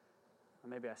 Or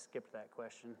maybe I skipped that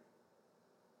question.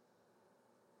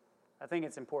 I think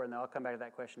it's important, though. I'll come back to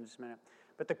that question in just a minute.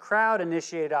 But the crowd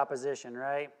initiated opposition,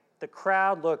 right? The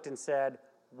crowd looked and said,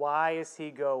 why is he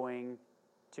going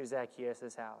to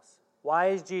Zacchaeus' house? Why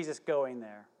is Jesus going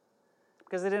there?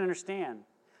 Because they didn't understand.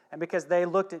 And because they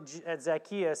looked at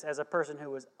Zacchaeus as a person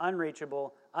who was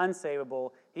unreachable,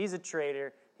 unsavable. He's a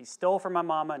traitor. He stole from my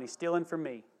mama, and he's stealing from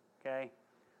me. Okay?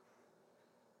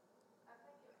 I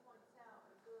think it points out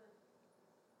a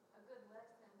good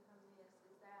lesson from this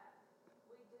is that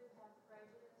we do have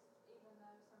prejudice, even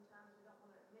though sometimes we don't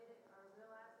want to admit it or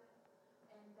realize it,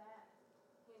 and that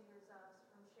hinders us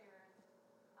from sharing.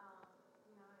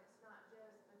 It's not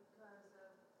just because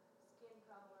of skin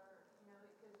color.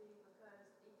 It could be because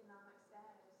economic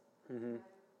status. Mm-hmm.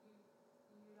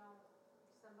 You don't.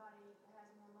 Somebody has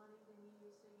more money than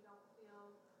you, so you don't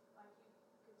feel like you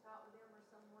could talk with them, or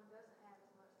someone doesn't have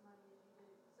as much money as you do.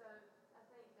 So I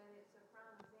think that it's a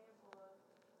prime example of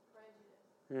prejudice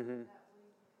Mm-hmm. that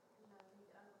we, need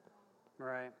to overcome.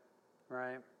 Right.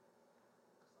 Right.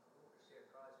 We want to share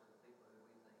Christ with the people who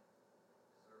we think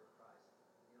deserve Christ.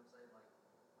 You know what I'm saying? Like,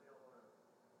 we don't want to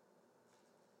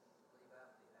leave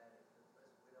out the addict.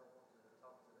 We don't want to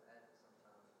talk to the addict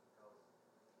sometimes because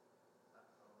I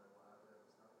don't know why, whether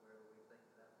it's not whether we think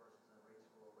that person's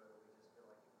unreachable or whether we just feel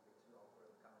like it could be too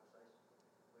awkward of a conversation.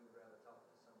 We would rather talk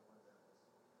to someone that was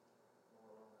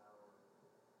more along our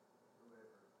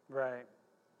whoever. Right.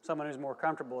 Someone who's more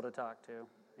comfortable to talk to.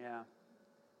 Yeah.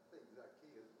 I think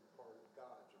Zacchaeus was part of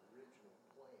God's original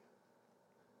plan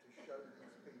to show these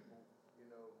people,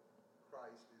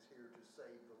 Christ is here to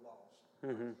save the lost.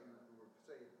 Mm-hmm. You were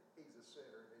saying he's a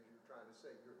sinner, and as you were trying to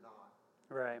say, you're not.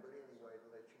 Right. But anyway, to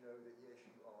let you know that yes,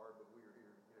 you are, but we're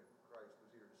here, Christ was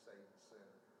here to save the sinner,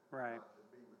 Right. not to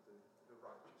be with the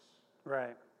righteous.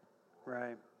 Right.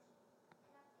 Right.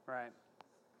 Right. A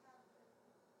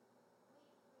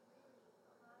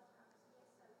lot of times get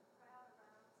so proud of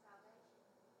our own salvation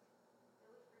that we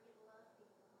forget to love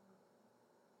people. And we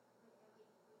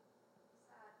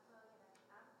decide, well,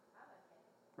 I'm okay.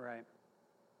 Right.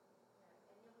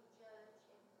 And then we judge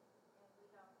and we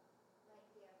don't make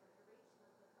the effort to reach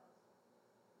them because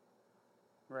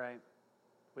Right.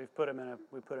 We put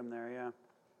him there, yeah.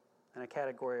 In a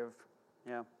category of,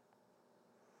 yeah.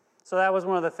 So that was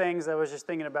one of the things I was just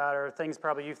thinking about, or things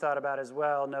probably you've thought about as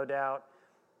well, no doubt.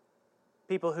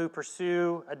 People who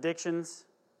pursue addictions,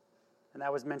 and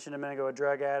that was mentioned a minute ago, a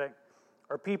drug addict,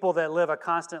 or people that live a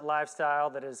constant lifestyle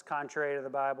that is contrary to the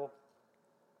Bible.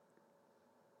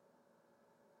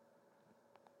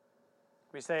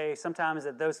 We say sometimes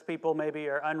that those people maybe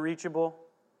are unreachable.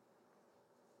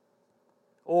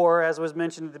 Or, as was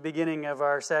mentioned at the beginning of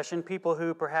our session, people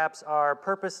who perhaps are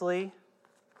purposely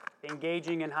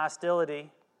engaging in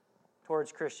hostility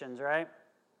towards Christians, right?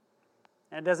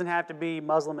 And it doesn't have to be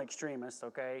Muslim extremists,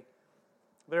 okay?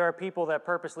 There are people that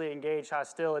purposely engage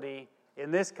hostility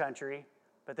in this country,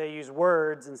 but they use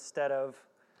words instead of,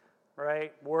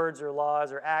 right? Words or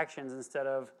laws or actions instead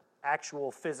of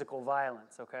actual physical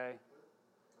violence, okay?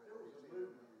 There was a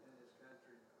movement in this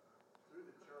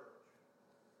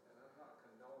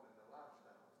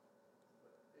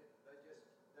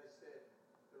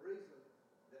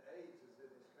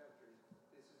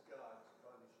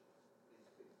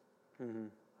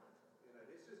Mm-hmm. You know,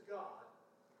 this is God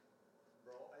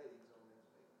brought AIDS on these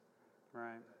people.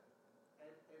 Right.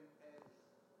 And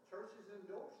churches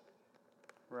endorsed it.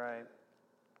 Right.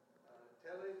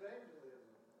 Televangelism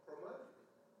promoted it.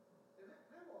 And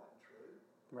that wasn't true.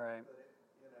 Right. But it,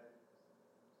 you know,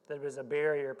 There was a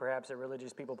barrier, perhaps, that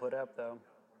religious people put up, though.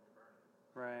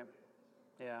 Right.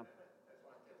 Yeah.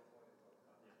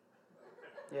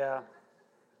 Yeah.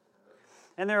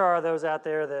 And there are those out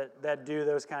there that do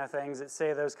those kind of things, that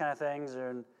say those kind of things,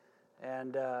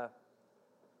 and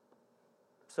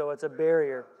so it's a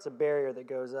barrier. It's a barrier that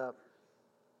goes up.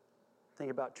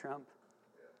 Think about Trump.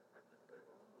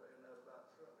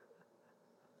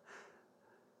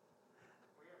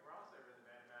 We're also really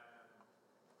bad about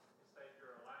say if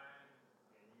you're a lion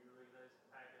and you leave those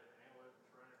pack of antelopes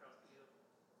running across the field,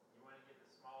 you want to get the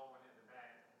small one in the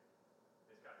back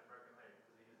that's got the broken leg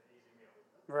because he is an easy meal.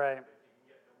 Right. But if you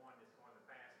can get the one that's going the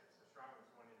fastest, the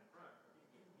strongest one in the front,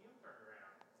 if you can get him turned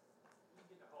around, you can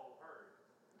get the whole herd.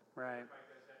 Right. Everybody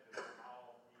goes after the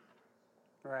small, easy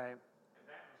ones. Right. And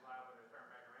that one's liable to turn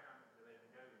back around to let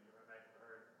him go and you run back to the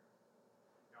herd.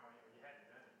 You hadn't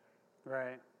done anything.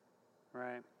 Right.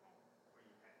 Right. Well,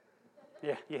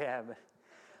 you had to. Yeah, but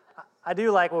I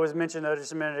do like what was mentioned, though,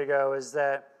 just a minute ago, is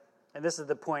that, and this is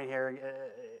the point here,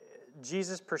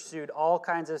 Jesus pursued all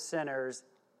kinds of sinners,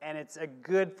 and it's a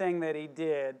good thing that he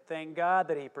did. Thank God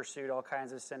that he pursued all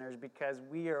kinds of sinners, because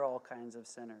we are all kinds of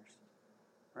sinners,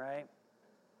 right?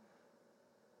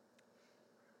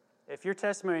 If your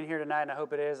testimony in here tonight, and I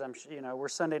hope it is, we're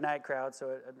Sunday night crowd,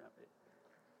 so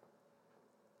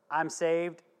I'm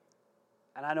saved,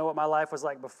 and I know what my life was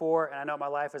like before, and I know what my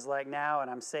life is like now, and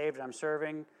I'm saved, and I'm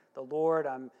serving the Lord,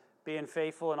 I'm being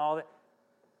faithful and all that.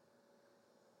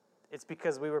 It's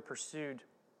because we were pursued.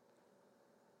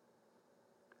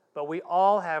 But we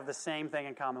all have the same thing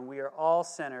in common. We are all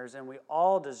sinners, and we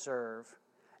all deserve.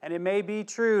 And it may be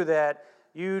true that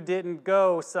you didn't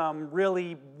go some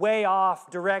really way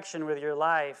off direction with your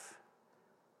life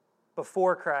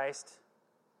before Christ,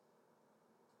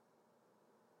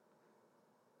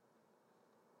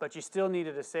 but you still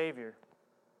needed a Savior.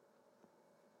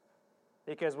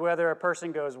 Because whether a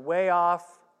person goes way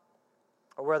off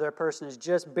or whether a person is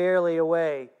just barely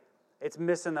away, it's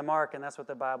missing the mark, and that's what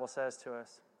the Bible says to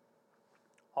us.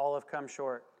 All have come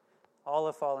short. All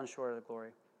have fallen short of the glory.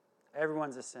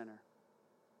 Everyone's a sinner.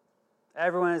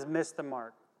 Everyone has missed the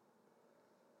mark.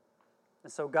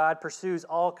 And so God pursues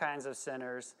all kinds of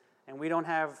sinners, and we don't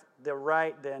have the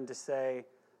right then to say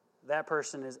that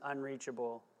person is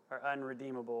unreachable or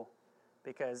unredeemable,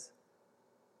 because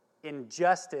in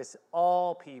justice,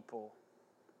 all people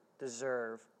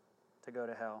deserve to go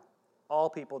to hell. All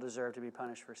people deserve to be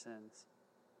punished for sins.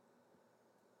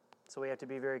 So we have to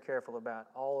be very careful about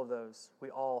all of those. We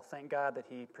all thank God that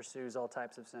he pursues all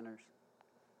types of sinners.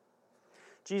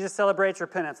 Jesus celebrates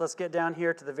repentance. Let's get down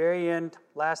here to the very end,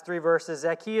 last 3 verses.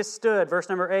 Zacchaeus stood, verse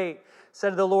number 8,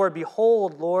 said to the Lord,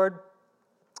 "Behold, Lord,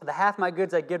 the half my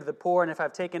goods I give to the poor, and if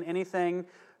I've taken anything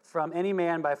from any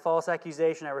man by false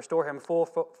accusation, I restore him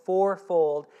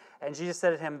fourfold." And Jesus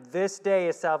said to him, "This day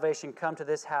is salvation come to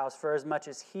this house, for as much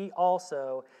as he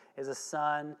also is a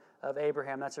son of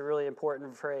Abraham." That's a really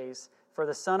important phrase. For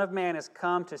the Son of Man has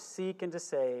come to seek and to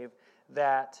save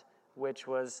that which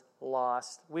was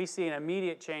lost. We see an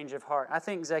immediate change of heart. I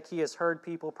think Zacchaeus heard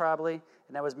people probably,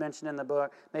 and that was mentioned in the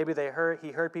book. Maybe he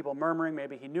heard people murmuring.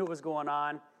 Maybe he knew what was going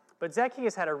on. But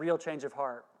Zacchaeus had a real change of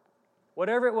heart.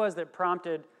 Whatever it was that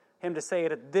prompted him to say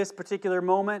it at this particular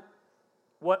moment,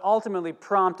 what ultimately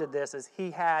prompted this is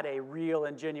he had a real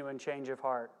and genuine change of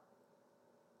heart.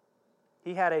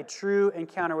 He had a true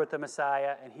encounter with the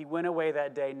Messiah, and he went away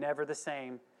that day never the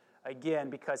same again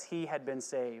because he had been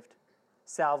saved.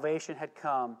 Salvation had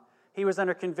come. He was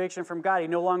under conviction from God. He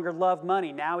no longer loved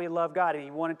money. Now he loved God, and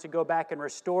he wanted to go back and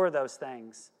restore those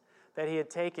things that he had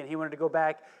taken. He wanted to go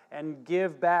back and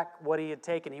give back what he had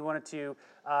taken. He wanted to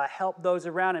help those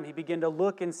around him. He began to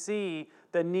look and see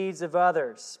the needs of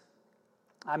others.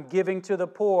 I'm giving to the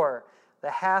poor.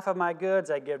 The half of my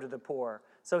goods I give to the poor.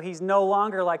 So he's no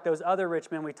longer like those other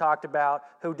rich men we talked about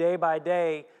who day by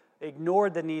day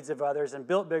ignored the needs of others and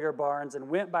built bigger barns and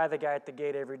went by the guy at the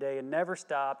gate every day and never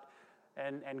stopped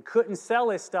and couldn't sell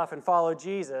his stuff and follow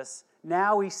Jesus.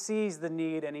 Now he sees the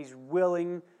need and he's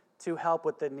willing to help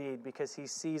with the need because he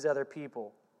sees other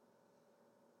people.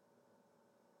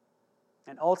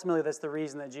 And ultimately, that's the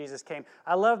reason that Jesus came.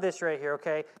 I love this right here,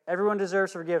 okay? Everyone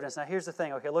deserves forgiveness. Now, here's the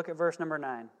thing, okay? Look at verse number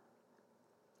 9.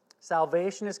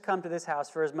 Salvation has come to this house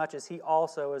for as much as he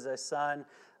also is a son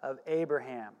of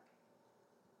Abraham.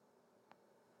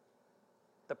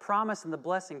 The promise and the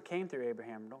blessing came through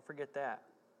Abraham. Don't forget that.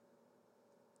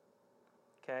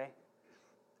 okay?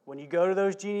 When you go to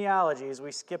those genealogies,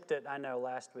 we skipped it, I know,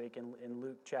 last week in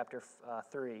Luke chapter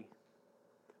 3.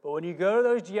 But when you go to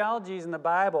those genealogies in the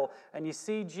Bible and you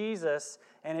see Jesus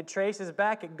and it traces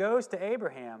back, it goes to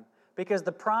Abraham. Because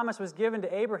the promise was given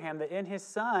to Abraham that in his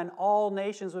son all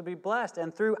nations would be blessed.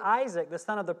 And through Isaac, the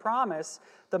son of the promise,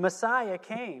 the Messiah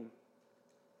came.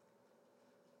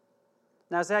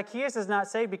 Now, Zacchaeus is not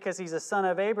saved because he's a son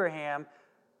of Abraham.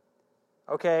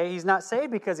 Okay, he's not saved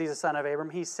because he's a son of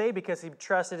Abraham. He's saved because he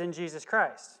trusted in Jesus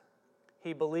Christ.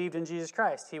 He believed in Jesus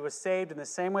Christ. He was saved in the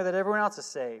same way that everyone else is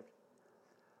saved.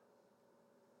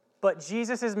 But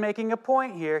Jesus is making a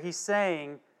point here. He's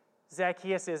saying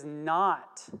Zacchaeus is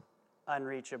not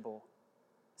unreachable.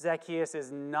 Zacchaeus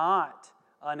is not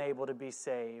unable to be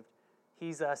saved.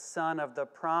 He's a son of the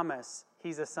promise.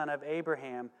 He's a son of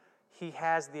Abraham. He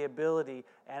has the ability,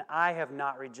 and I have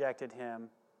not rejected him.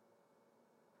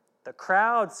 The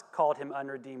crowds called him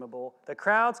unredeemable. The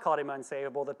crowds called him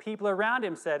unsavable. The people around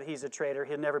him said he's a traitor.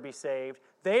 He'll never be saved.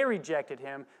 They rejected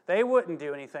him. They wouldn't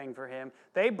do anything for him.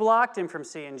 They blocked him from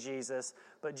seeing Jesus.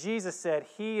 But Jesus said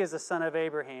he is a son of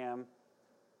Abraham.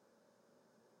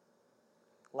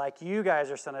 Like you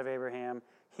guys are son of Abraham,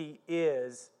 he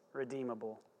is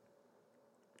redeemable.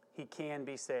 He can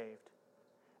be saved.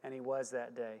 And he was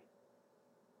that day.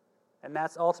 And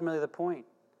that's ultimately the point.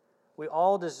 We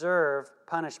all deserve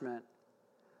punishment,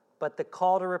 but the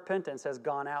call to repentance has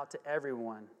gone out to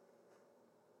everyone,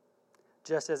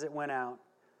 just as it went out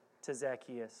to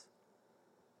Zacchaeus.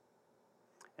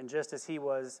 And just as he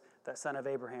was that son of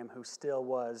Abraham who still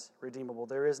was redeemable.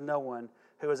 There is no one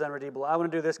who is unredeemable. I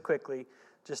want to do this quickly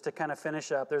just to kind of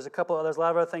finish up. There's a lot of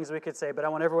other things we could say, but I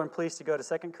want everyone please to go to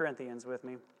 2 Corinthians with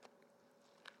me.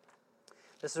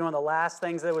 This is one of the last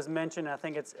things that was mentioned. I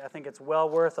think it's well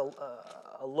worth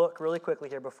a look really quickly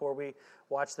here before we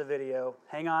watch the video.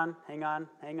 Hang on.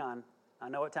 I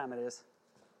know what time it is.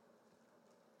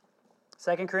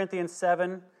 2 Corinthians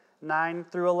 7, 9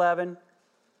 through 11.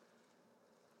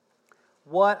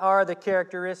 What are the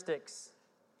characteristics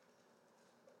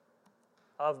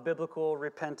of biblical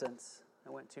repentance? I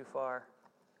went too far.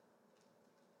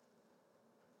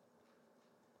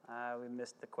 We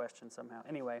missed the question somehow.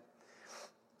 Anyway.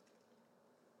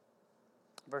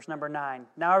 Verse number 9.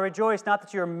 Now I rejoice not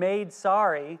that you are made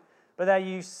sorry, but that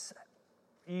ye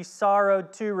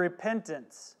sorrowed to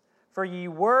repentance. For ye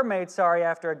were made sorry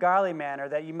after a godly manner,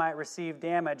 that ye might receive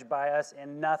damage by us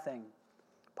in nothing.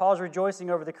 Paul's rejoicing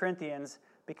over the Corinthians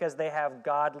because they have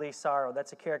godly sorrow.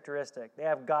 That's a characteristic. They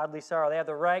have godly sorrow. They have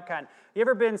the right kind. You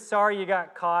ever been sorry you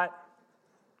got caught?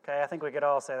 Okay, I think we could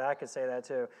all say that. I could say that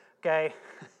too. Okay,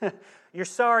 you're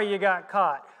sorry you got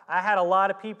caught. I had a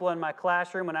lot of people in my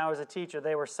classroom when I was a teacher.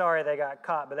 They were sorry they got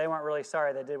caught, but they weren't really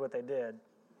sorry they did what they did.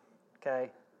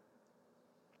 Okay?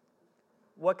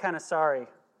 What kind of sorry?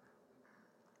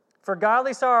 For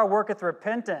godly sorrow worketh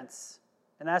repentance.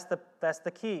 And that's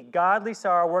the key. Godly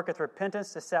sorrow worketh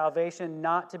repentance to salvation,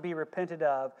 not to be repented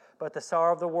of, but the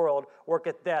sorrow of the world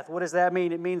worketh death. What does that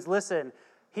mean? It means, listen,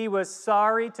 he was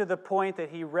sorry to the point that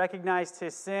he recognized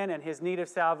his sin and his need of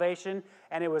salvation,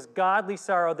 and it was godly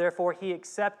sorrow. Therefore, he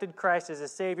accepted Christ as a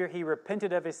Savior. He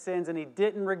repented of his sins, and he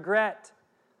didn't regret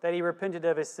that he repented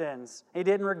of his sins. He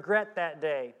didn't regret that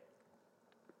day.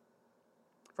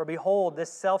 For behold,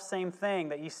 this selfsame thing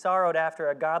that ye sorrowed after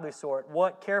a godly sort,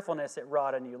 what carefulness it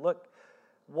wrought in you. Look,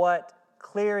 what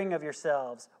clearing of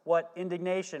yourselves, what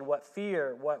indignation, what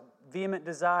fear, what vehement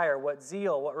desire, what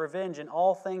zeal, what revenge, and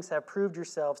all things have proved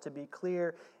yourselves to be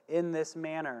clear in this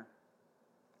manner.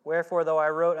 Wherefore, though I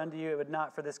wrote unto you, it would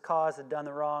not for this cause had done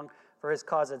the wrong, for his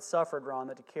cause had suffered wrong,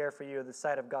 that to care for you, the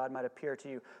sight of God might appear to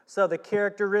you. So the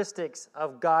characteristics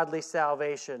of godly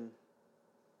salvation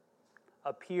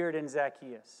appeared in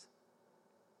Zacchaeus.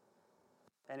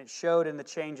 And it showed in the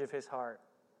change of his heart.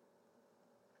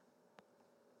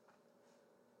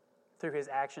 Through his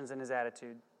actions and his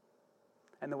attitude.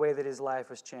 And the way that his life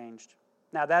was changed.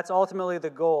 Now that's ultimately the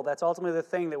goal. That's ultimately the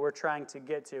thing that we're trying to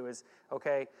get to is,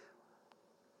 okay,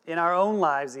 in our own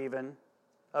lives even,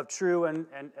 of true and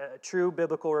true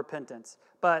biblical repentance.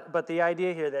 But the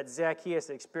idea here that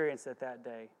Zacchaeus experienced it that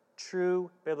day. True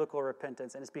biblical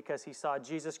repentance. And it's because he saw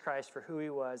Jesus Christ for who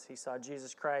he was. He saw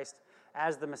Jesus Christ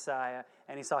as the Messiah.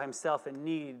 And he saw himself in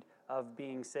need of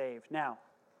being saved. Now,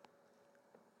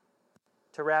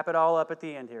 to wrap it all up at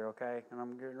the end here, okay? And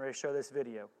I'm getting ready to show this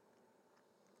video.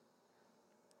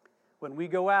 When we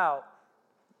go out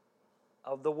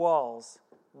of the walls,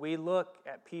 we look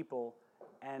at people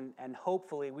and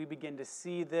hopefully we begin to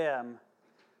see them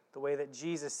the way that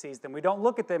Jesus sees them. We don't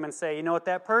look at them and say, you know what,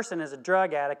 that person is a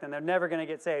drug addict and they're never going to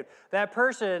get saved. That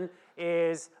person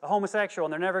is a homosexual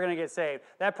and they're never going to get saved.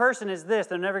 That person is this,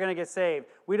 they're never going to get saved.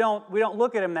 We don't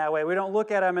look at them that way. We don't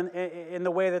look at them in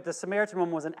the way that the Samaritan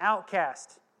woman was an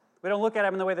outcast. We don't look at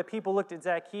them in the way that people looked at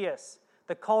Zacchaeus.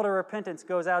 The call to repentance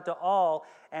goes out to all,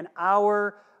 and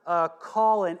our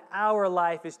call in our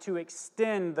life is to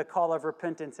extend the call of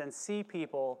repentance and see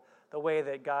people the way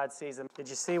that God sees them. Did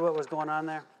you see what was going on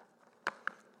there?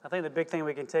 I think the big thing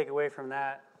we can take away from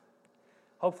that,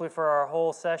 hopefully for our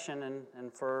whole session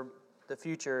and for the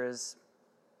future, is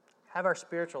have our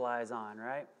spiritual eyes on,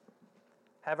 right?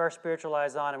 Have our spiritual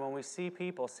eyes on, and when we see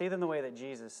people, see them the way that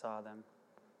Jesus saw them.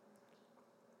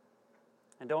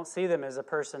 And don't see them as a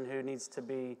person who needs to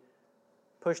be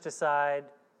pushed aside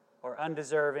or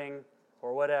undeserving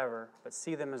or whatever, but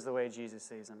see them as the way Jesus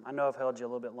sees them. I know I've held you a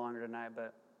little bit longer tonight,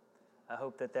 but I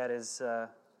hope that is,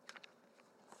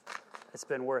 it's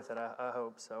been worth it, I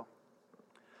hope so.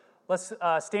 Let's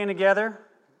stand together.